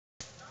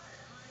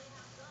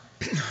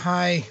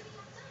Hi,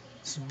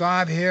 it's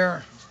Bob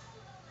here.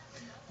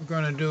 We're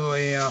going to do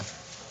a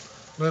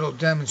little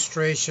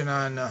demonstration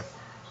on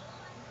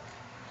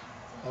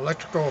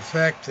electrical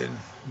effect and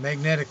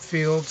magnetic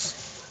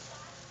fields.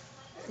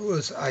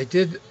 I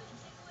did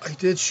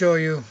show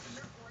you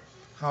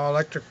how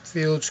electric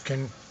fields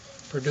can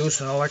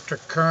produce an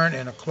electric current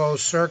in a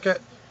closed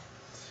circuit.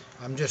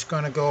 I'm just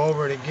going to go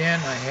over it again.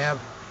 I have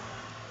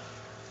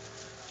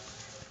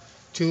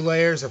 2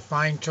 layers of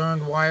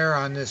fine-tuned wire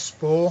on this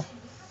spool.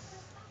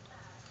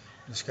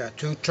 It's got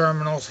 2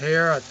 terminals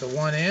here at the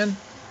one end.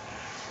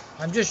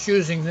 I'm just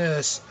using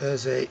this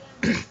as a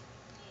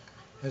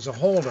as a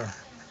holder.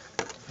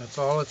 That's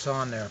all it's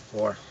on there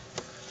for.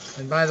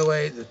 And by the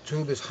way, the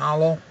tube is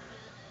hollow,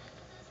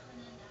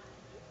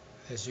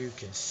 as you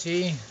can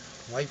see,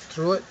 right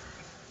through it.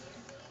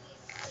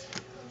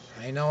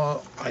 I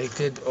know I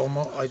did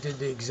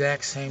the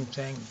exact same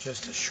thing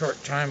just a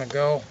short time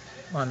ago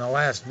on the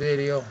last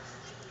video,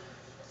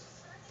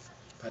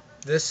 but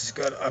this is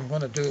good. I'm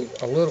going to do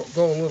a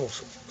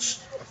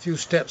few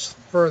steps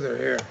further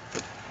here.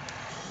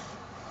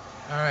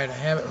 Alright, I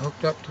have it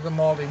hooked up to the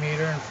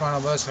multimeter in front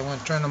of us. I'm going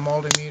to turn the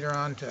multimeter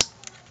on to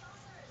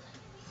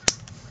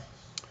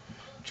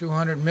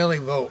 200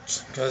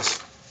 millivolts because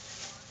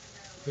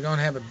we don't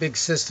have a big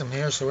system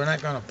here, so we're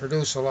not going to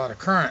produce a lot of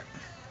current.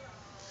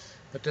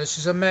 But this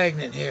is a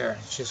magnet here.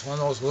 It's just one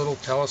of those little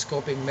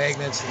telescoping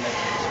magnets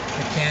that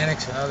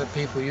mechanics and other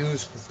people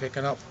use for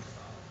picking up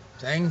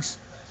things.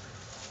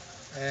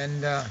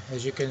 And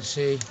as you can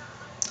see,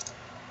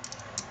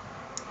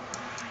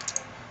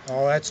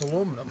 oh, that's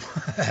aluminum.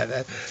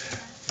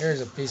 Here's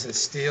a piece of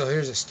steel.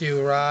 Here's a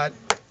steel rod.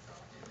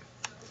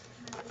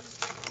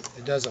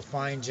 It does a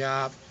fine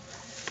job.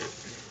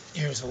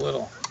 Here's a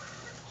little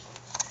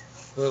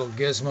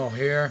gizmo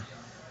here.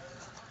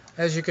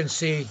 As you can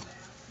see,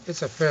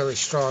 it's a fairly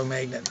strong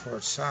magnet for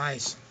its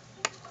size.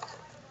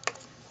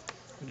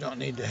 You don't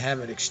need to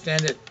have it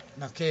extended.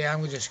 Okay,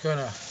 I'm just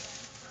gonna.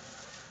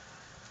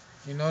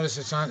 You notice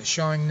it's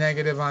showing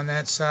negative on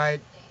that side.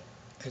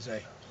 As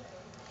I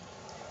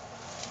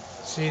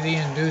see the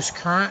induced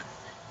current.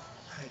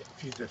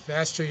 The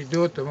faster you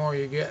do it, the more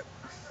you get.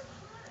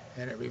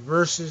 And it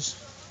reverses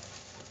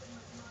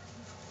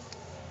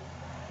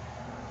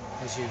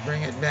as you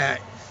bring it back.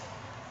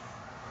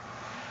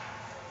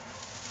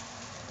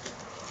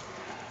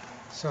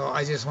 So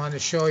I just wanted to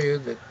show you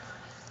that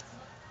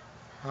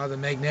how the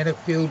magnetic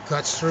field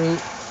cuts through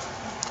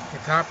the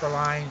copper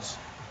lines,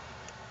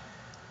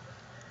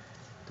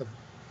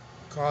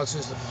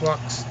 causes the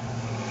flux,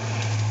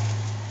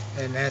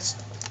 and that's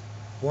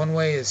one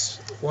way is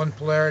one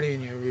polarity,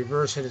 and you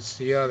reverse it, it's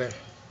the other.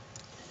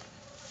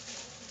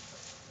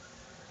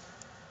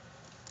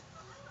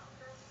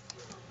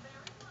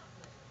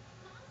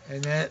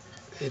 And that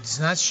it's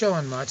not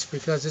showing much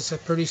because it's a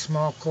pretty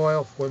small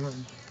coil for a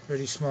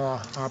pretty small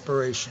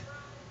operation.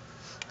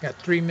 Got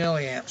 3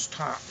 milliamps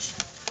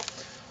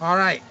tops.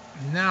 Alright,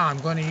 now I'm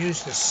going to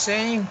use the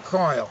same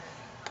coil.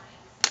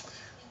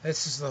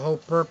 This is the whole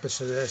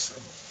purpose of this.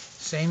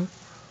 Same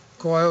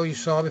coil you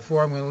saw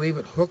before. I'm going to leave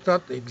it hooked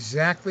up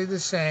exactly the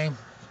same.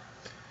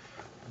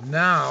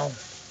 Now,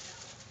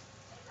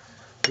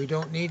 we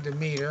don't need the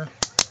meter.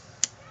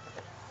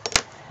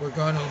 We're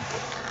going to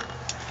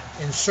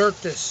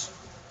insert this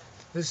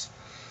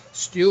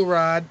steel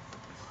rod.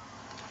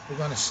 We're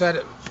going to set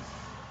it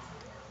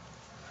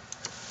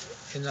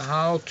in the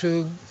hollow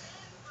tube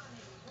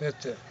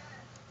that the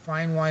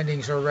fine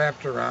windings are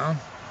wrapped around.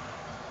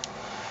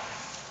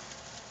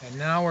 And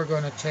now we're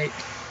going to take,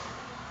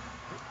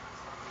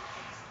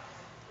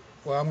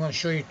 well, I'm going to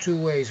show you 2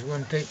 ways. We're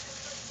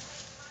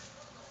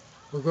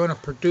going to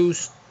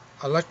produce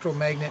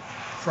electromagnet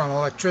from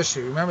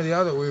electricity. Remember the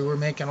other, we were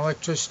making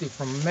electricity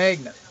from a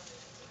magnet.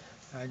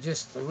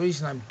 The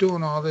reason I'm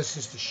doing all this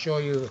is to show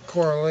you the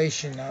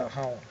correlation of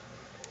how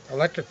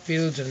electric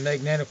fields and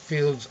magnetic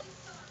fields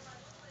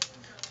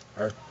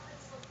are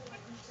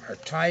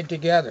tied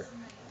together.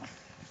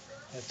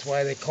 That's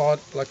why they call it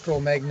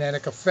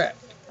electromagnetic effect.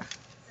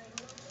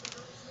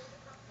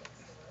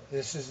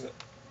 This is the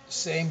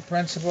same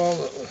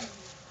principle,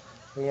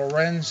 the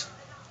Lenz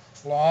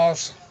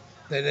laws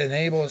that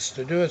enable us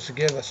to do it, to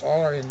give us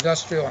all our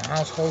industrial and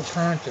household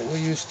current that we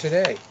use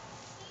today.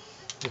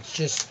 It's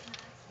just,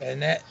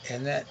 and that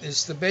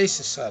is the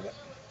basis of it.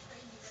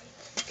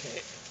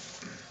 Okay,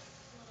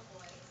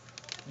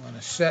 I'm going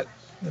to set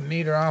the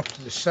meter off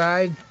to the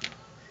side.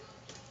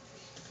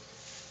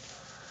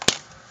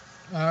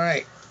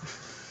 Alright,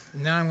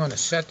 now I'm going to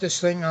set this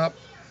thing up.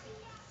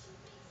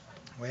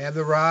 We have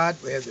the rod,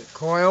 we have the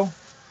coil,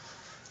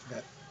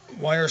 got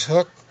wires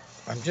hooked.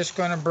 I'm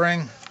going to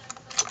bring,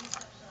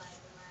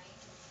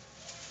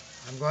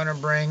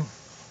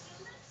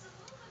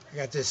 I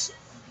got this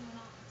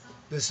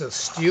is a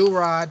steel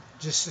rod,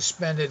 just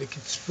suspended.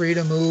 It's free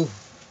to move,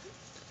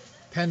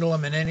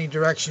 pendulum in any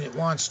direction it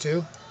wants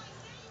to.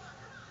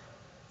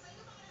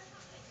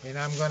 And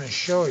I'm going to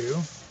show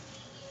you.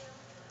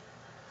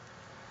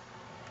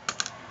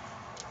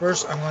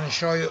 First, I'm going to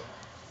show you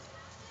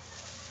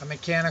a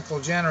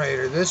mechanical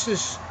generator. This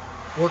is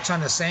works on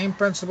the same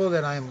principle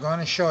that I am going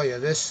to show you.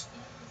 This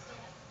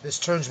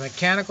turns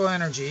mechanical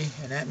energy,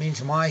 and that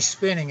means my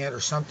spinning it or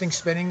something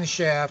spinning the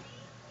shaft,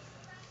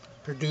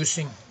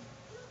 producing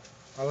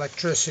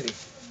electricity.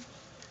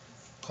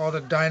 Called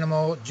a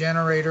dynamo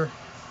generator.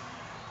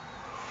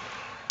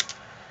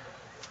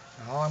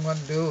 And all I'm going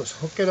to do is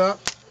hook it up.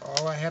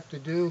 All I have to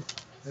do,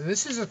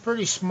 this is a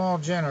pretty small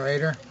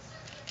generator,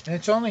 and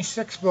it's only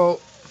 6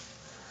 volt,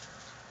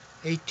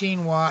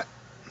 18 watt.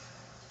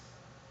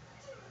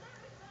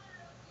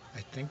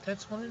 I think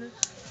that's what it is.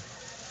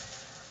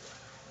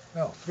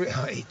 No,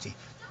 18,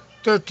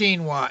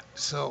 13 watt.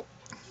 So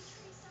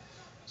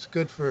it's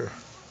good for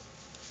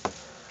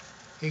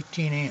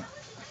 18 amp.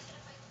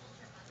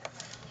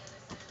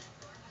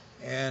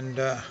 And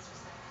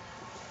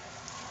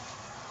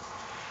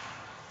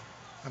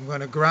I'm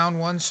going to ground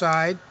one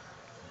side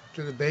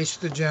to the base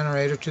of the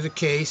generator, to the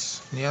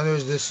case, and the other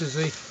is, this is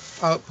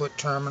the output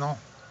terminal.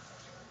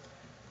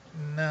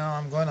 Now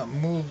I'm going to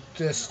move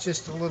this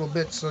just a little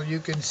bit so you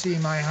can see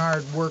my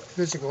hard work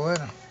physical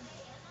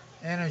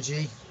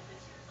energy.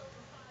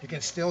 You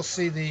can still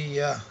see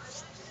the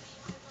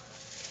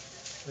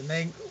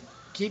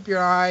keep your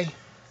eye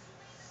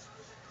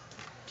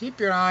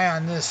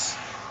on this.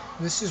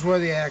 This is where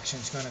the action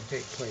is going to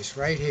take place,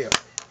 right here.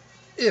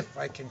 If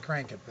I can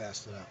crank it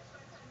fast enough,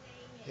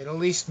 it'll at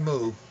least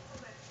move.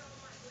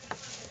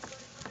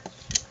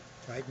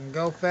 If I can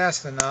go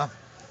fast enough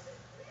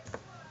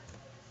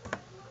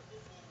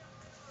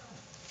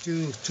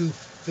to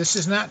this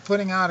is not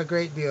putting out a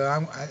great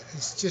deal.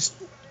 It's just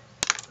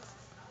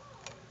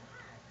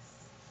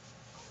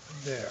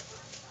there.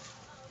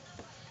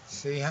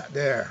 See how,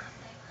 there.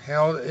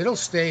 Held. It'll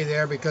stay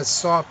there because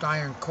soft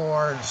iron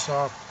core and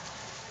soft.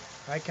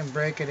 I can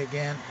break it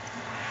again.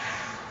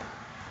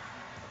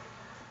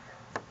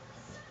 I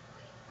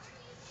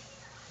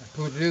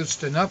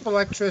produced enough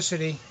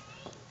electricity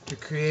to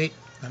create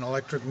an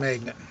electric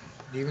magnet,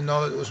 even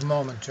though it was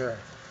momentary.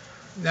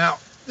 Now,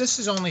 this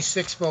is only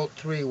 6 volt,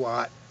 3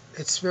 watt.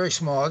 It's very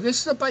small. This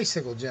is a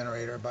bicycle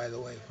generator, by the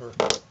way, for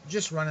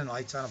just running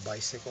lights on a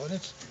bicycle, and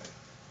it's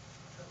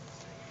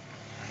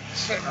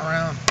sitting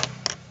around.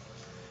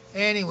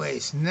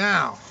 Anyways,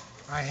 now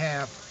I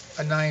have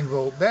a 9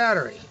 volt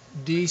battery,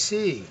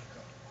 DC.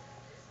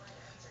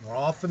 We're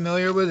all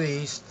familiar with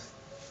these.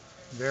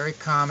 Very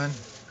common.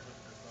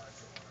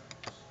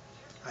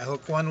 I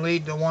hook one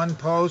lead to one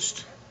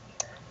post.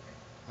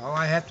 All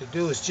I have to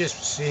do is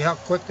just see how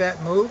quick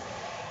that moved.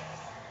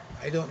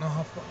 I don't know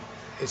how far.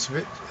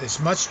 It's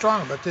much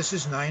stronger, but this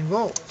is 9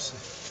 volts.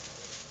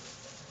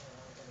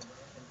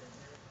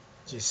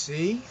 Do you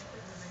see?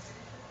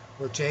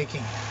 We're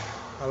taking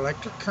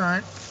electric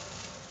current,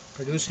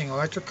 producing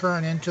electric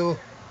current into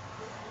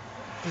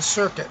the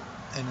circuit,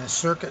 and the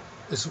circuit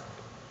is,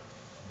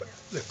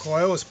 the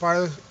coil is part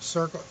of the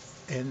circuit,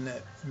 and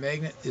the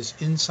magnet is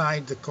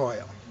inside the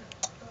coil.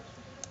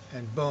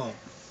 And boom.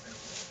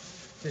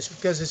 Just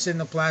because it's in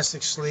the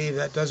plastic sleeve,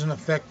 that doesn't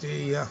affect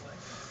the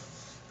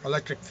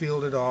electric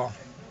field at all.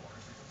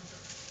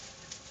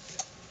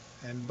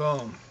 And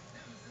boom.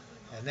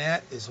 And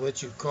that is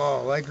what you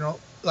call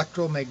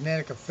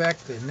electromagnetic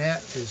effect, and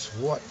that is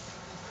what.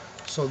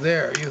 So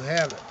there you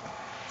have it.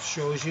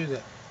 Shows you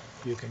that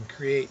you can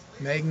create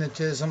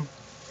magnetism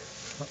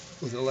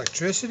with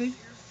electricity,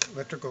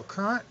 electrical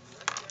current,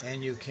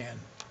 and you can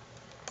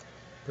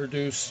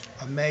produce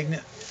a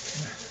magnet.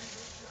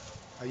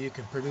 You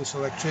can produce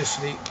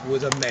electricity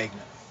with a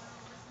magnet.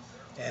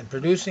 And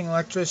producing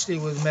electricity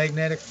with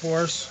magnetic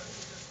force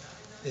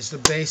is the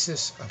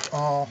basis of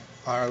all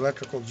our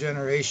electrical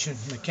generation,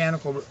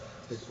 mechanical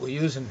that we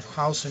use in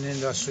house and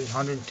industry,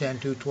 110,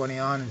 220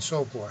 on, and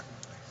so forth.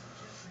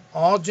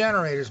 All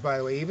generators, by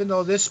the way, even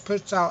though this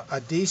puts out a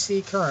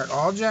DC current,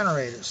 all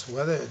generators,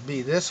 whether it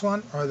be this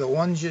one or the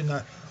ones in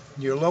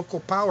your local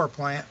power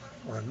plant,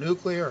 or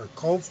nuclear, or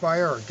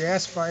coal-fired, or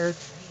gas-fired,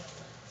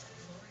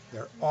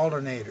 they're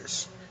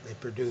alternators. They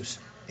produce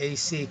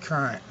AC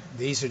current.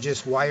 These are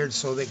just wired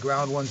so they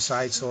ground one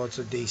side, so it's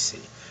a DC.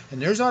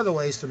 And there's other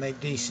ways to make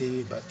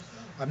DC, but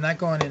I'm not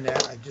going into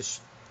that. I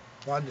just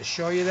wanted to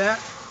show you that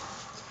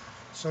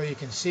so you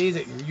can see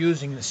that you're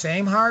using the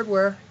same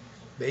hardware,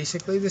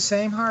 basically the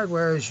same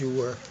hardware as you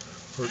were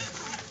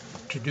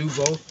to do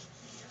both,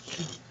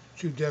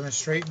 to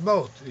demonstrate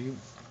both.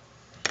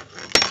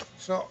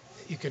 So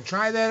you can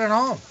try that at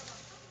home.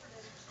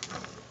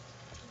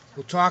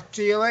 We'll talk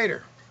to you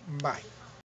later. Bye.